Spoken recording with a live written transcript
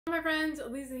My friends,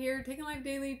 Lisa here, Taking Life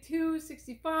Daily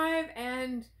 265,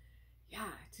 and yeah,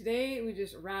 today we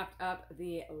just wrapped up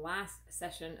the last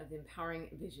session of the Empowering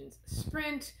Visions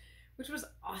Sprint, which was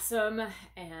awesome,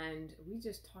 and we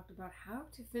just talked about how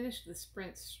to finish the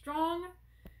sprint strong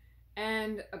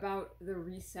and about the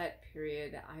reset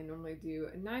period. I normally do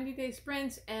 90-day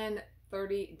sprints and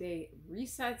 30-day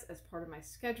resets as part of my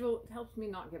schedule. It helps me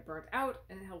not get burnt out,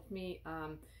 and it helps me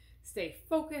stay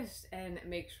focused and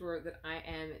make sure that I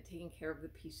am taking care of the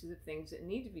pieces of things that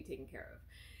need to be taken care of.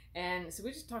 And so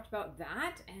we just talked about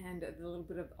that and a little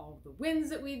bit of all the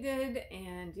wins that we did,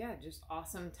 and yeah, just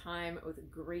awesome time with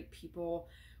great people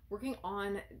working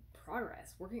on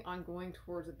progress, working on going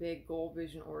towards a big goal,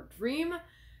 vision, or dream.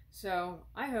 So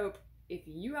I hope if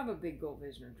you have a big goal,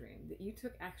 vision, or dream, that you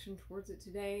took action towards it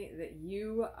today, that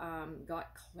you got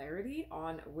clarity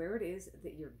on where it is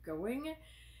that you're going,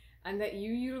 and that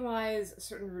you utilize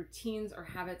certain routines or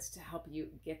habits to help you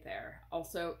get there.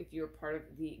 Also, if you're part of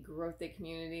the Growth Day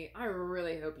community, I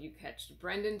really hope you catch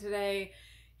Brendan today.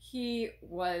 He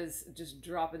was just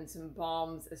dropping some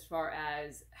bombs as far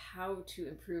as how to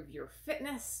improve your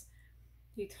fitness.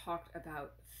 He talked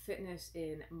about fitness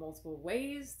in multiple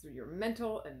ways through your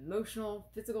mental,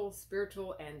 emotional, physical,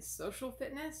 spiritual, and social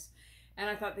fitness. And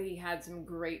I thought that he had some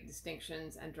great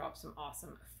distinctions and dropped some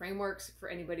awesome frameworks for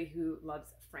anybody who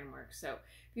loves frameworks. So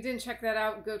if you didn't check that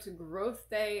out, go to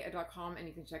growthday.com and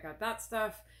you can check out that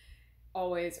stuff.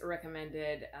 Always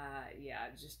recommended. Yeah,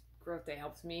 just Growth Day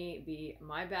helps me be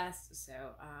my best. So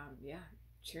yeah,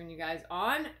 cheering you guys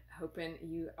on. Hoping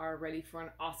you are ready for an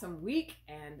awesome week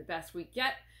and the best week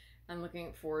yet. And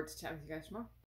looking forward to chatting with you guys tomorrow.